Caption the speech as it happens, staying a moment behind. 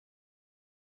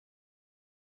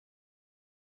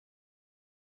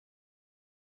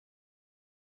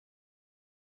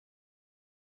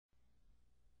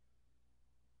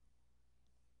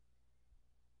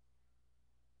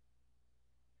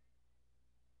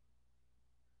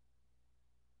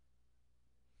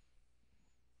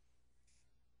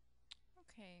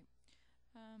Okay,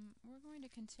 we're going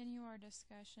to continue our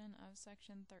discussion of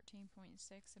section 13.6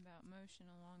 about motion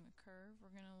along a curve. We're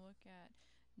going to look at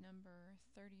number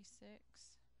 36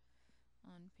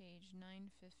 on page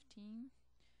 915,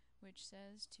 which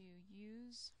says to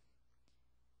use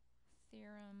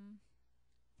theorem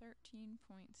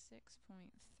 13.6.3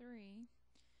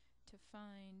 to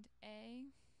find A,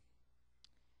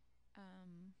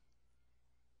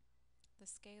 the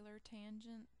scalar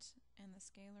tangent and the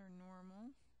scalar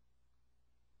normal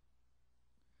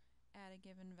at a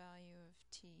given value of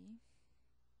t.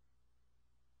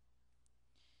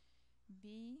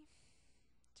 B,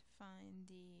 to find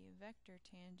the vector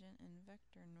tangent and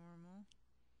vector normal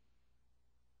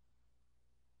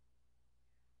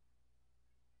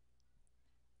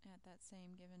at that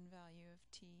same given value of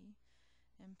t.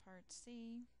 And part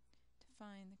C, to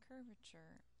find the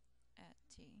curvature at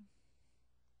t.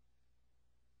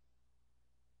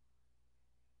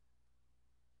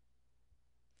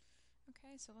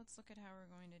 Okay, so let's look at how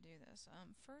we're going to do this.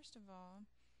 First of all,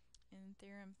 in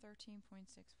theorem 13.6.3,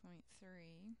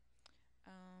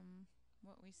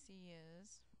 what we see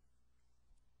is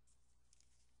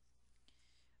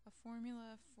a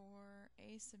formula for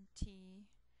a sub t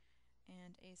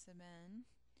and a sub n.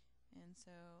 And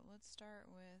so let's start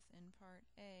with, in part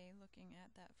A, looking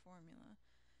at that formula.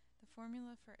 The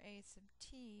formula for a sub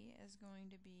t is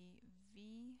going to be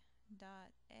v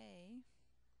dot a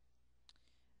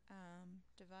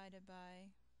divided by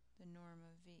the norm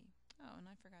of v. Oh, and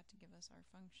I forgot to give us our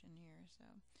function here. So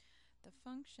the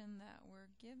function that we're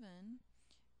given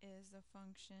is the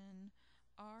function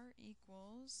r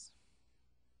equals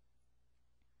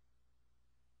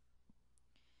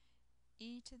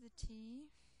e to the t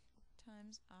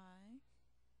times I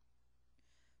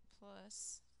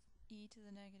plus e to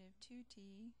the negative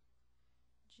 2t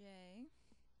j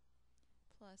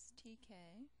plus tk.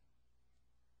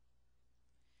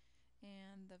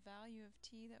 And the value of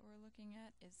t that we're looking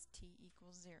at is t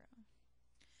equals 0.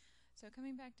 So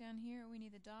coming back down here, we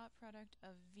need the dot product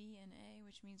of v and a,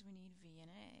 which means we need v and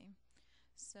a.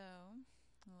 So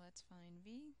let's find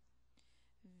v.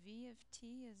 v of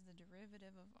t is the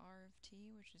derivative of r of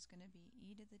t, which is going to be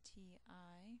e to the ti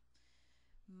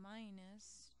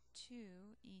minus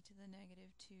 2 e to the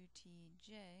negative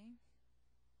 2tj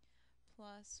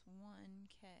plus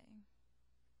 1k.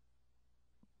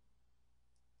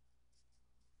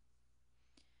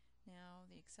 Now,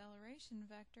 the acceleration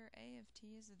vector, a of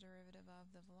t, is the derivative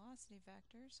of the velocity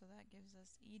vector, so that gives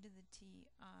us e to the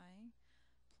ti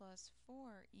plus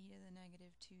 4 e to the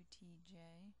negative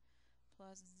 2tj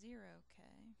plus 0k.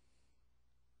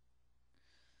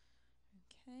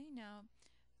 Okay, now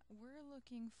we're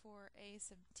looking for a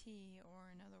sub t, or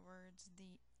in other words,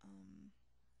 the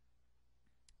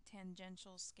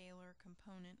tangential scalar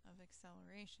component of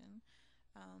acceleration.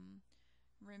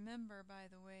 Remember,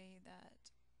 by the way,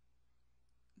 that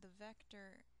the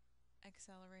vector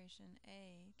acceleration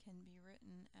a can be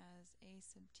written as a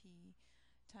sub t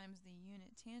times the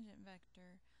unit tangent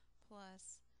vector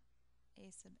plus a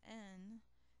sub n,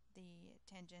 the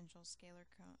tangential scalar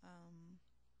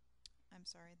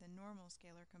the normal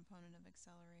scalar component of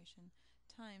acceleration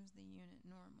times the unit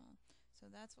normal. So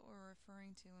that's what we're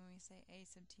referring to when we say a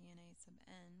sub t and a sub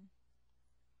n.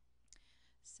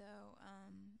 So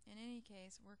in any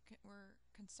case, we're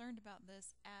concerned about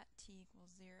this at t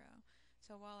equals 0.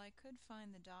 So while I could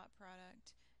find the dot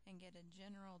product and get a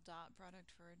general dot product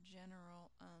for a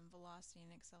general velocity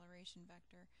and acceleration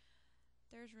vector,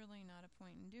 there's really not a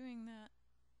point in doing that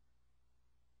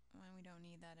when we don't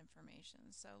need that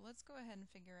information. So let's go ahead and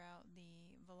figure out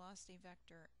the velocity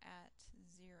vector at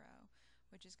 0,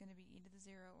 which is going to be e to the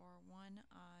 0, or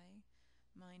 1i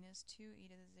minus 2e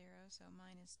to the 0, so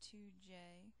minus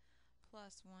 2j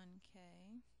plus 1k,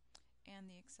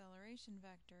 and the acceleration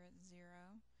vector at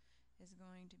 0 is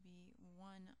going to be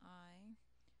 1i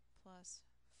plus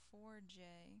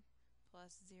 4j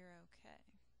plus 0k.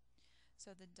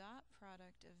 So the dot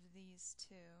product of these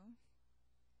two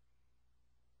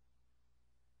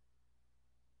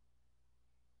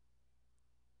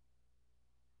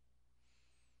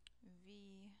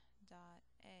v dot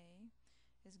a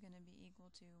is going to be equal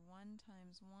to 1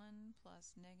 times 1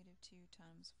 plus negative 2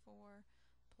 times 4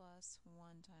 plus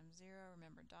 1 times 0.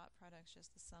 Remember, dot product's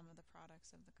just the sum of the products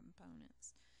of the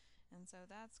components. And so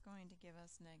that's going to give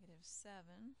us negative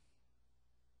 7.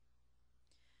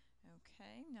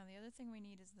 Okay, now the other thing we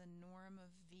need is the norm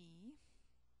of v.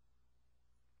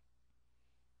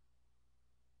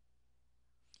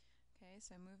 Okay,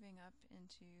 so moving up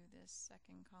into this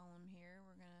second column here,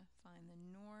 we're going to find the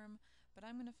norm, but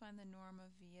I'm going to find the norm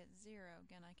of v at 0.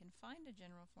 Again, I can find a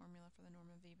general formula for the norm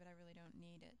of v, but I really don't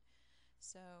need it.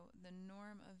 So the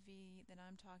norm of v that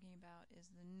I'm talking about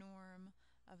is the norm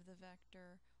of the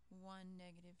vector 1,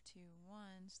 negative 2,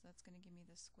 1. So that's going to give me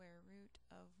the square root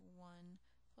of 1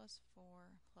 plus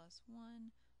 4 plus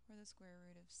 1, or the square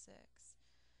root of 6.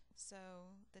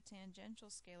 So the tangential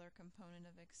scalar component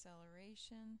of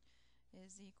acceleration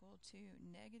is equal to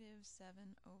negative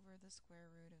 7 over the square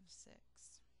root of 6.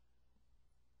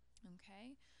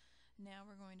 Okay? Now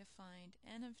we're going to find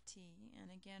n of t,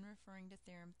 and again referring to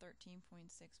theorem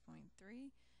 13.6.3,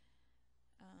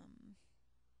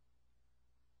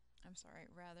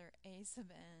 a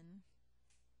sub n,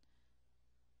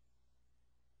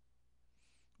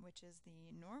 which is the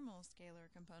normal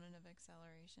scalar component of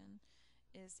acceleration,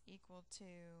 is equal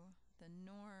to the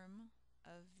norm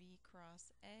of v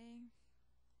cross a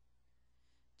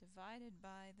divided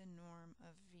by the norm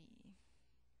of v.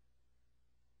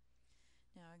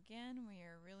 Now again, we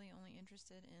are really only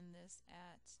interested in this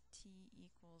at t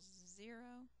equals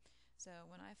 0. So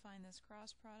when I find this cross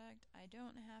product, I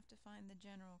don't have to find the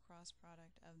general cross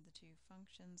product of the two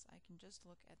functions. I can just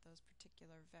look at those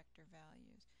particular vector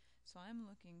values. So I'm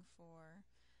looking for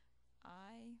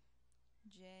I,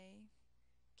 j,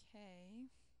 k,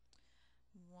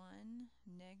 1,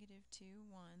 negative 2,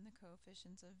 1, the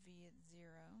coefficients of v at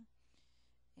 0,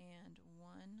 and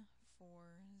 1,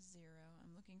 4, 0.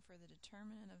 I'm looking for the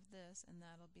determinant of this, and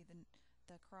that'll be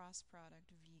the cross product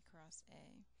v cross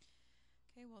a.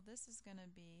 Okay, well this is going to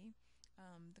be,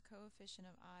 the coefficient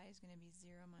of I is going to be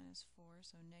 0 minus 4,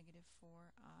 so negative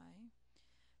 4i.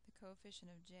 The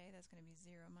coefficient of j, that's going to be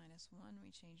 0 minus 1.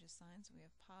 We change the sign, so we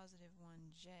have positive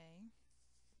 1j.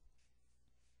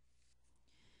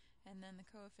 And then the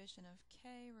coefficient of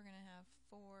k, we're going to have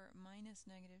 4 minus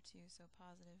negative 2, so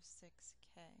positive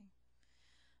 6k.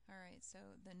 Alright,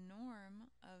 so the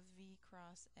norm of v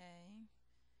cross a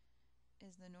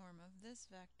is the norm of this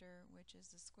vector, which is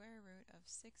the square root of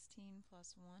 16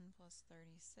 plus 1 plus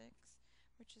 36,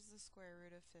 which is the square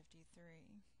root of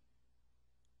 53.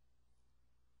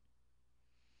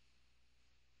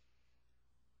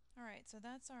 Alright, so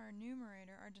that's our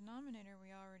numerator. Our denominator we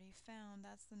already found.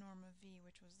 That's the norm of v,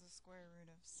 which was the square root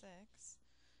of 6.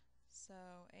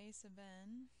 So a sub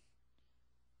n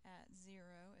at 0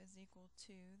 is equal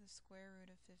to the square root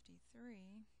of 53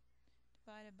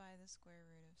 divided by the square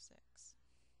root of 6.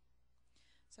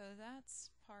 So that's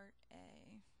part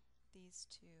A, these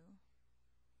two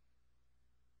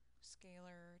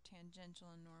scalar, tangential,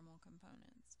 and normal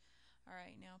components.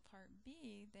 Alright, now part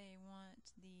B, they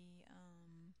want the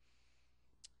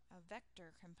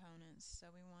vector components.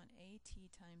 So we want at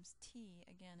times t,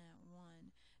 again at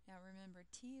 1. Now remember,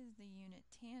 t is the unit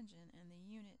tangent, and the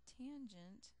unit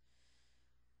tangent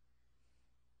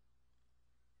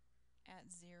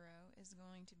at 0 is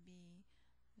going to be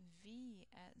v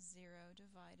at 0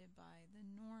 divided by the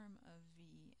norm of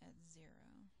v at 0.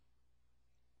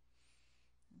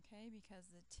 Okay,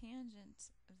 because the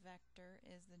tangent vector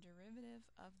is the derivative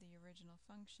of the original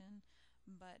function,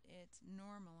 but it's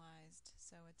normalized,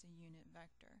 so it's a unit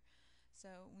vector.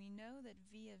 So we know that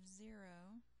v of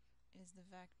 0 is the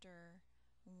vector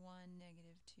 1,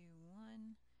 negative 2,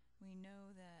 1. We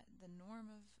know that the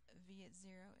norm of v at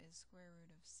 0 is square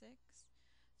root of 6.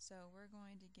 So we're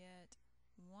going to get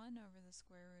 1 over the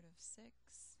square root of 6,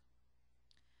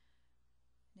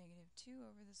 negative 2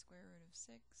 over the square root of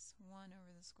 6, 1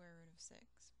 over the square root of 6.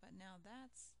 But now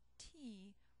that's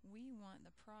t. We want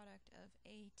the product of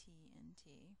at and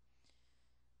t.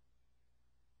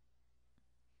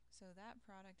 So that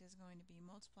product is going to be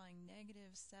multiplying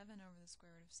negative 7 over the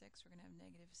square root of 6. We're going to have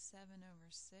negative 7 over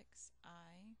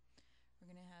 6i. We're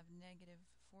going to have negative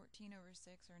 14 over 6,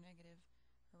 or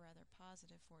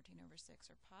positive 14 over 6,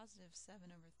 or positive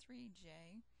 7 over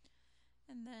 3j.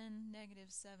 And then negative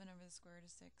 7 over the square root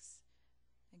of 6.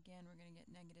 Again, we're going to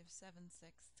get negative 7/6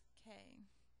 k.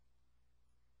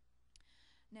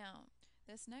 Now,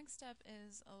 this next step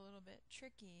is a little bit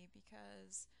tricky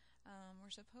because we're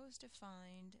supposed to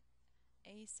find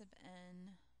a sub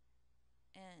n,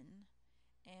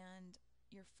 and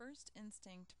your first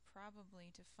instinct probably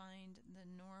to find the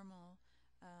normal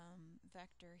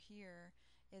vector here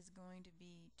is going to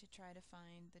be to try to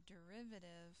find the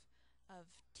derivative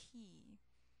of t,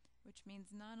 which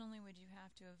means not only would you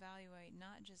have to evaluate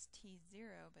not just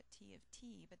t0 but t of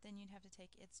t, but then you'd have to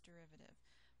take its derivative,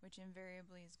 which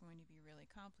invariably is going to be really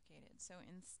complicated. So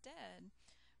instead,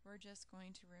 we're just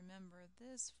going to remember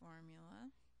this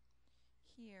formula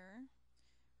here,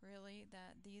 really,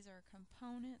 that these are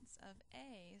components of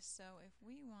a. So if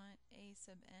we want a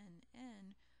sub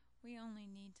n, we only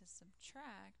need to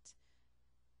subtract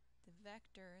the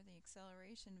vector, the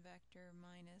acceleration vector,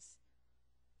 minus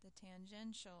the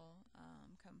tangential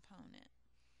component.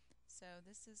 So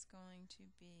this is going to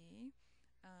be,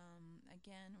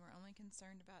 again, we're only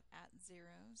concerned about at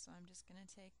 0, so I'm just going to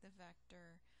take the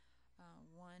vector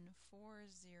 1, 4,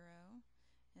 0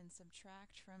 and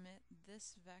subtract from it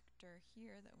this vector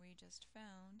here that we just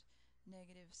found,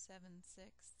 negative 7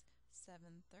 sixths,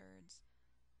 7 thirds,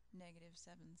 negative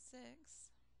 7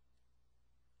 sixths.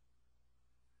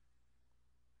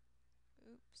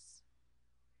 Oops.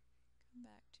 Come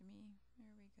back to me.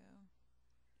 There we go.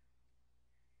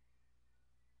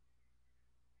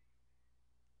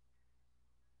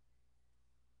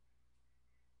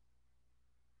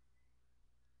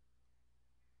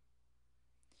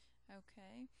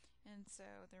 Okay, and so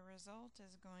the result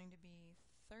is going to be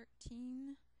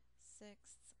 13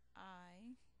 sixths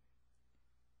I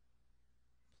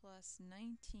plus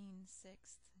 19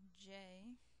 sixths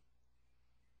J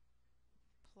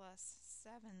plus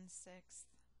 7 sixths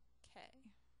K.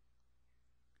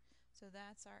 So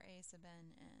that's our A sub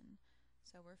n.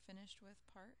 So we're finished with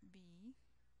part B.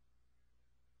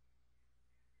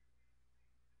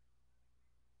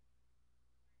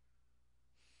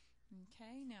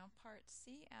 Okay, now part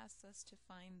C asks us to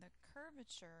find the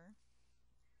curvature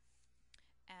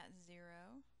at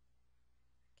 0,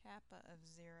 kappa of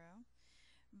 0.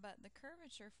 But the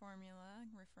curvature formula,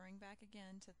 referring back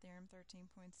again to theorem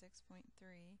 13.6.3,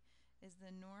 is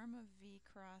the norm of V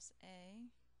cross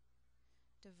A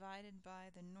divided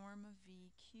by the norm of V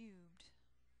cubed.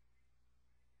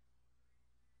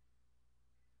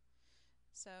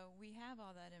 So we have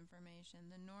all that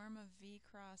information. The norm of V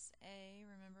cross A,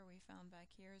 remember we found back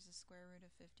here, is the square root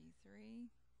of 53.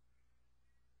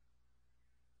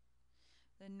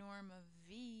 The norm of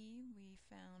V we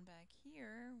found back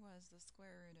here was the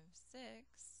square root of 6.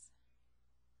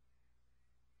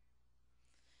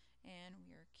 And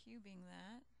we are cubing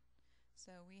that.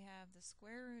 So we have the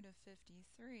square root of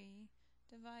 53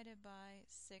 divided by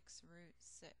 6 root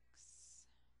 6.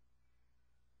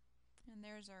 And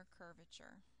there's our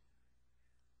curvature.